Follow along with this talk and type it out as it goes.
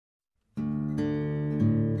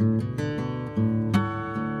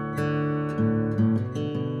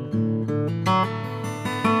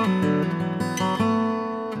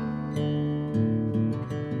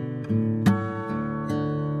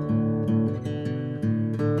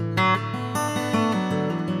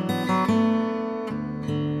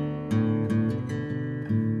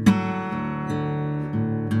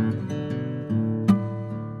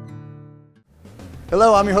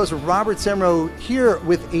Hello, I'm your host, Robert Semrow, here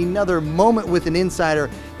with another Moment with an Insider,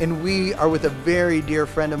 and we are with a very dear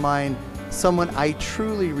friend of mine, someone I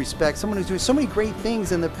truly respect, someone who's doing so many great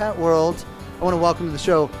things in the pet world. I want to welcome to the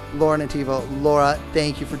show, Laura Nativo. Laura,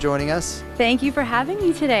 thank you for joining us. Thank you for having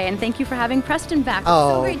me today, and thank you for having Preston back. It's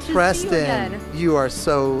so great to Preston, see you again. You are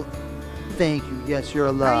so, thank you. Yes, you're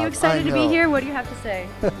a love. Are you excited to be here? What do you have to say?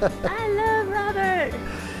 I love Robert.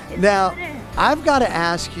 Now, I've got to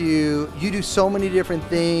ask you, you do so many different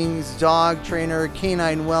things, dog trainer,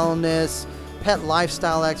 canine wellness, pet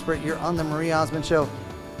lifestyle expert, you're on the Marie Osmond Show.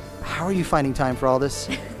 How are you finding time for all this?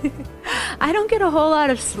 I don't get a whole lot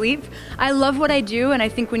of sleep. I love what I do, and I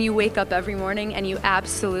think when you wake up every morning and you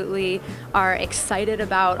absolutely are excited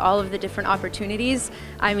about all of the different opportunities,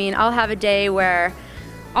 I mean, I'll have a day where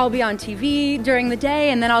I'll be on TV during the day,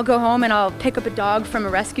 and then I'll go home and I'll pick up a dog from a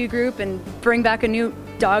rescue group and bring back a new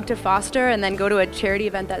dog to foster, and then go to a charity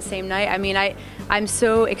event that same night. I mean, I'm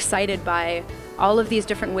so excited by all of these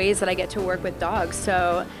different ways that I get to work with dogs,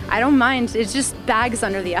 so I don't mind. It's just bags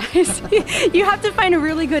under the eyes. You have to find a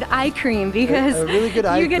really good eye cream because a really good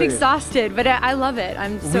eye you get cream. Exhausted, but I love it.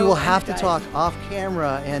 I'm so We will have to talk off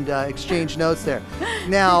camera and exchange notes there.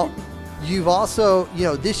 Now, you've also,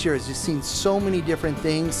 this year has just seen so many different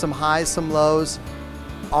things, some highs, some lows.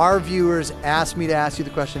 Our viewers asked me to ask you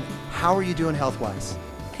the question, how are you doing health-wise?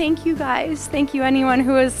 Thank you guys. Thank you anyone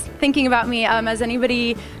who is thinking about me. As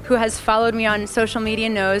anybody who has followed me on social media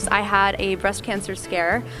knows, I had a breast cancer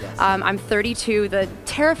scare. Yes. I'm 32. The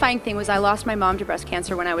terrifying thing was I lost my mom to breast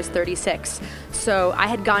cancer when I was 36. So I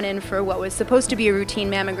had gone in for what was supposed to be a routine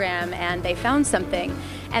mammogram, and they found something.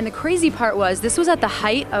 And the crazy part was this was at the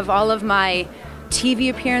height of all of my TV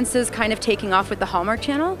appearances kind of taking off with the Hallmark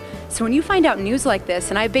Channel. So when you find out news like this,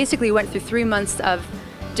 and I basically went through 3 months of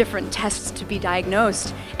different tests to be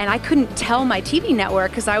diagnosed, and I couldn't tell my TV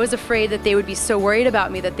network because I was afraid that they would be so worried about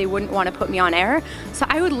me that they wouldn't want to put me on air. So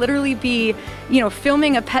I would literally be,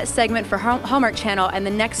 filming a pet segment for Hallmark Channel, and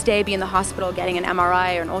the next day be in the hospital getting an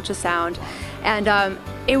MRI or an ultrasound. And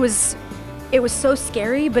it was so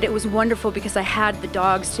scary, but it was wonderful because I had the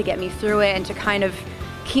dogs to get me through it and to kind of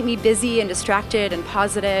keep me busy and distracted and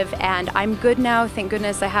positive. And I'm good now, thank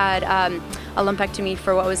goodness. I had a lumpectomy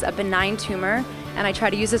for what was a benign tumor. And I try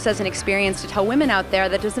to use this as an experience to tell women out there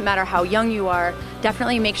that doesn't matter how young you are,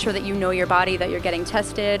 definitely make sure that you know your body, that you're getting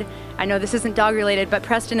tested. I know this isn't dog related, but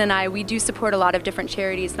Preston and I, we do support a lot of different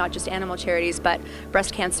charities, not just animal charities, but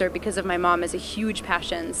breast cancer because of my mom is a huge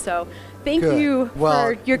passion. So thank you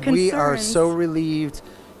for your concerns. We are so relieved,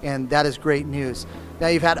 and that is great news. Now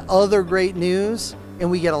you've had other great news,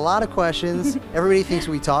 and we get a lot of questions. Everybody thinks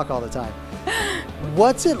we talk all the time.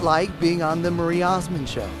 What's it like being on the Marie Osmond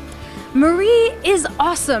Show? Marie is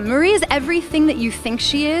awesome. Marie is everything that you think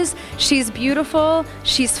she is. She's beautiful,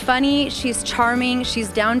 she's funny, she's charming, she's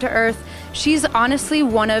down to earth. She's honestly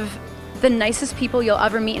one of the nicest people you'll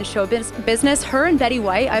ever meet in show business. Her and Betty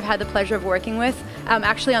White, I've had the pleasure of working with,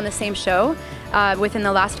 actually on the same show within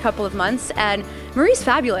the last couple of months. And Marie's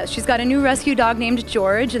fabulous. She's got a new rescue dog named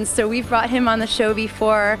George, and so we've brought him on the show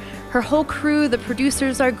before. Her whole crew, the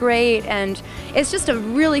producers are great, and it's just a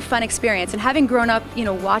really fun experience. And having grown up,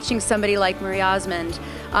 watching somebody like Marie Osmond,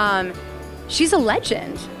 she's a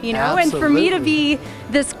legend, Absolutely. And for me to be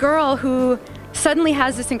this girl who suddenly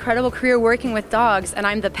has this incredible career working with dogs, and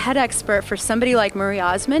I'm the pet expert for somebody like Marie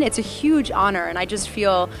Osmond, it's a huge honor, and I just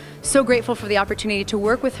feel so grateful for the opportunity to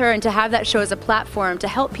work with her and to have that show as a platform to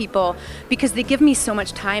help people, because they give me so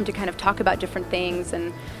much time to kind of talk about different things.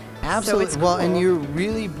 And absolutely. So it's Well, cool. and you're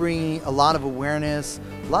really bringing a lot of awareness,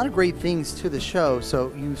 a lot of great things to the show,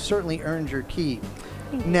 so you've certainly earned your keep.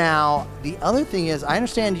 Now, the other thing is, I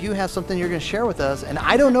understand you have something you're going to share with us, and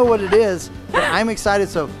I don't know what it is, but I'm excited,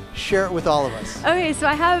 so share it with all of us. Okay, so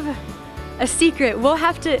I have a secret. I'll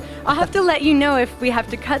have to let you know if we have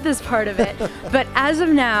to cut this part of it. But as of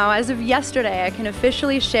now, as of yesterday, I can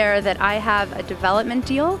officially share that I have a development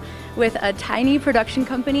deal with a tiny production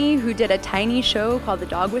company who did a tiny show called The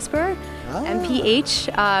Dog Whisperer,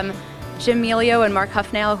 MPH. Jim Melio and Mark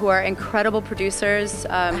Huffnail, who are incredible producers.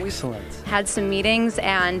 Excellent. We've had some meetings,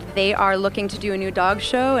 and they are looking to do a new dog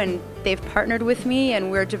show, and they've partnered with me,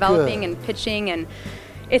 and we're developing and pitching, and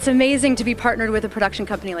it's amazing to be partnered with a production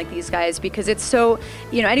company like these guys, because it's so,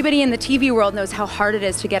 anybody in the TV world knows how hard it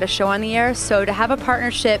is to get a show on the air, so to have a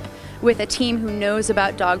partnership with a team who knows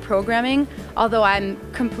about dog programming, although I'm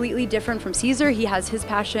completely different from Caesar, he has his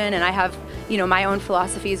passion, and I have, my own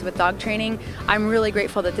philosophies with dog training. I'm really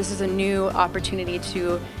grateful that this is a new opportunity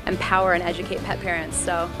to empower and educate pet parents.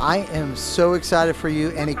 So I am so excited for you,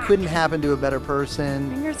 and it couldn't happen to a better person.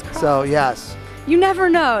 Fingers crossed. So yes. You never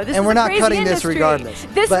know. This and is we're a not crazy cutting industry. this regardless.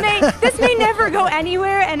 This may never go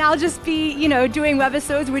anywhere, and I'll just be, doing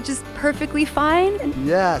webisodes, which is perfectly fine.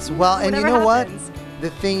 Yes. Well, and you know happens. what? The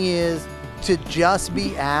thing is, to just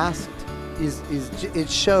be asked it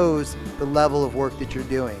shows the level of work that you're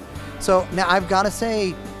doing. So now I've got to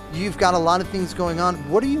say, you've got a lot of things going on.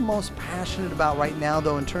 What are you most passionate about right now,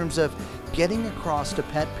 though, in terms of getting across to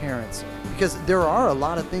pet parents? Because there are a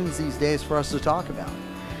lot of things these days for us to talk about.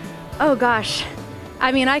 Oh gosh.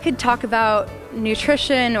 I mean, I could talk about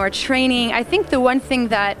nutrition or training. I think the one thing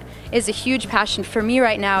that is a huge passion for me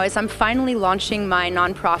right now is I'm finally launching my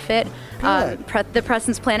nonprofit, the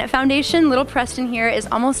Preston's Planet Foundation. Little Preston here is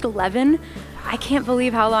almost 11. I can't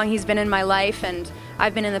believe how long he's been in my life, and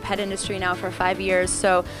I've been in the pet industry now for 5 years.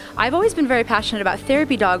 So I've always been very passionate about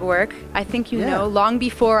therapy dog work. I think you know, long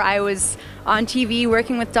before I was on TV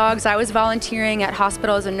working with dogs, I was volunteering at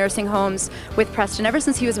hospitals and nursing homes with Preston ever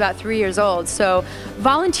since he was about 3 years old. So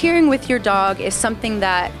volunteering with your dog is something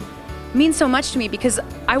that means so much to me because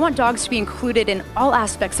I want dogs to be included in all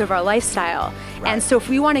aspects of our lifestyle. Right. And so if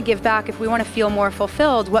we want to give back, if we want to feel more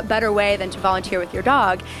fulfilled, what better way than to volunteer with your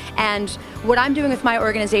dog? And what I'm doing with my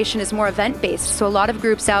organization is more event-based. So a lot of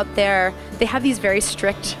groups out there, they have these very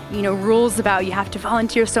strict, rules about you have to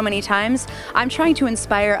volunteer so many times. I'm trying to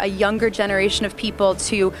inspire a younger generation of people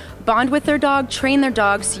to bond with their dog, train their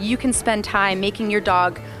dog so you can spend time making your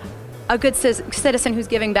dog a good citizen who's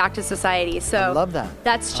giving back to society. So I love that.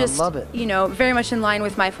 That's just, I love it. Very much in line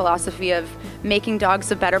with my philosophy of making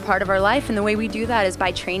dogs a better part of our life. And the way we do that is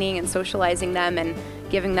by training and socializing them and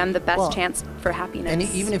giving them the best chance for happiness. And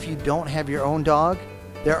even if you don't have your own dog,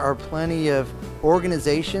 there are plenty of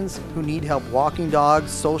organizations who need help walking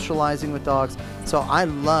dogs, socializing with dogs. So I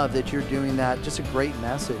love that you're doing that. Just a great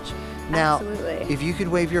message. Now, absolutely. If you could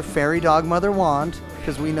wave your fairy dog mother wand,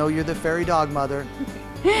 because we know you're the fairy dog mother,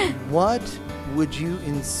 what would you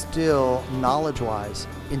instill knowledge-wise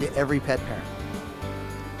into every pet parent?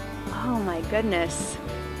 Oh my goodness.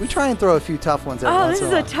 We try and throw a few tough ones at once. This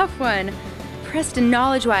is a tough one. Preston,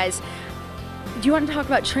 knowledge-wise, do you want to talk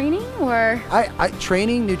about training or?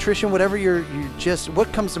 Training, nutrition, whatever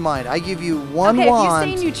what comes to mind? I give you one wand.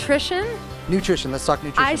 Okay, if you say nutrition. Nutrition, let's talk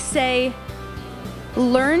nutrition. I say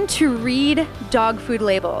learn to read dog food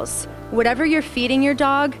labels. Whatever you're feeding your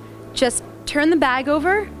dog, just turn the bag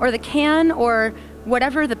over or the can or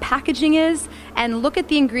whatever the packaging is and look at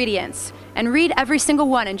the ingredients and read every single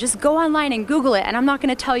one and just go online and Google it. And I'm not going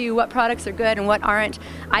to tell you what products are good and what aren't.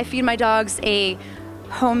 I feed my dogs a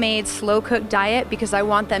homemade slow cooked diet because I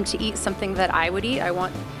want them to eat something that I would eat. I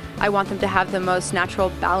want them to have the most natural,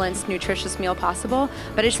 balanced, nutritious meal possible.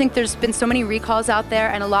 But I just think there's been so many recalls out there,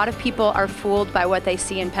 and a lot of people are fooled by what they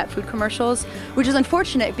see in pet food commercials, which is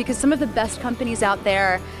unfortunate because some of the best companies out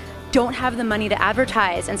there don't have the money to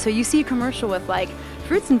advertise. And so you see a commercial with like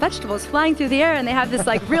fruits and vegetables flying through the air, and they have this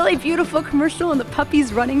like really beautiful commercial and the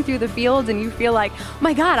puppies running through the field, and you feel like, oh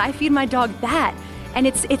my God, I feed my dog that. And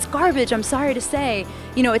it's garbage, I'm sorry to say.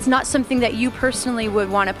 It's not something that you personally would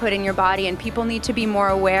want to put in your body, and people need to be more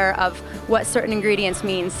aware of what certain ingredients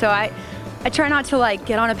mean. So I try not to like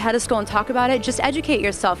get on a pedestal and talk about it, just educate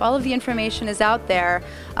yourself. All of the information is out there.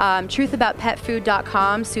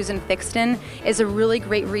 Truthaboutpetfood.com, Susan Thixton, is a really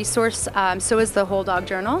great resource. So is the Whole Dog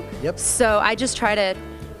Journal. Yep. So I just try to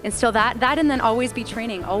instill that and then always be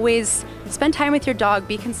training. Always spend time with your dog,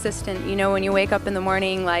 be consistent. When you wake up in the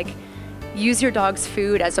morning, like, use your dog's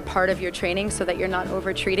food as a part of your training so that you're not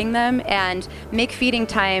over-treating them, and make feeding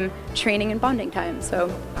time training and bonding time. So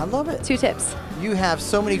I love it. 2 tips. You have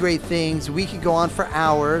so many great things. We could go on for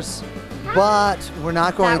hours, but we're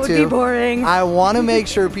not going to. That would be boring. I want to make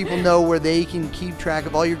sure people know where they can keep track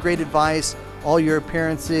of all your great advice, all your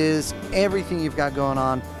appearances, everything you've got going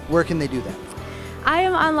on. Where can they do that? I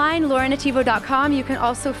am online, lauranativo.com. You can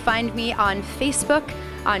also find me on Facebook,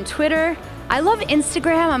 on Twitter. I love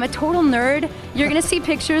Instagram. I'm a total nerd. You're going to see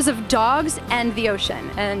pictures of dogs and the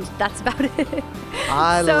ocean, and that's about it.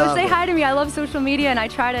 So say hi to me. I love social media, and I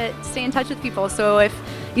try to stay in touch with people. So if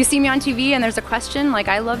you see me on TV and there's a question, like,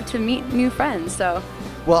 I love to meet new friends. So,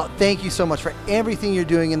 well, thank you so much for everything you're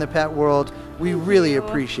doing in the pet world. We really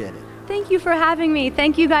appreciate it. Thank you for having me.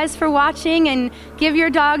 Thank you guys for watching, and give your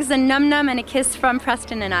dogs a num-num and a kiss from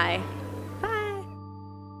Preston and I.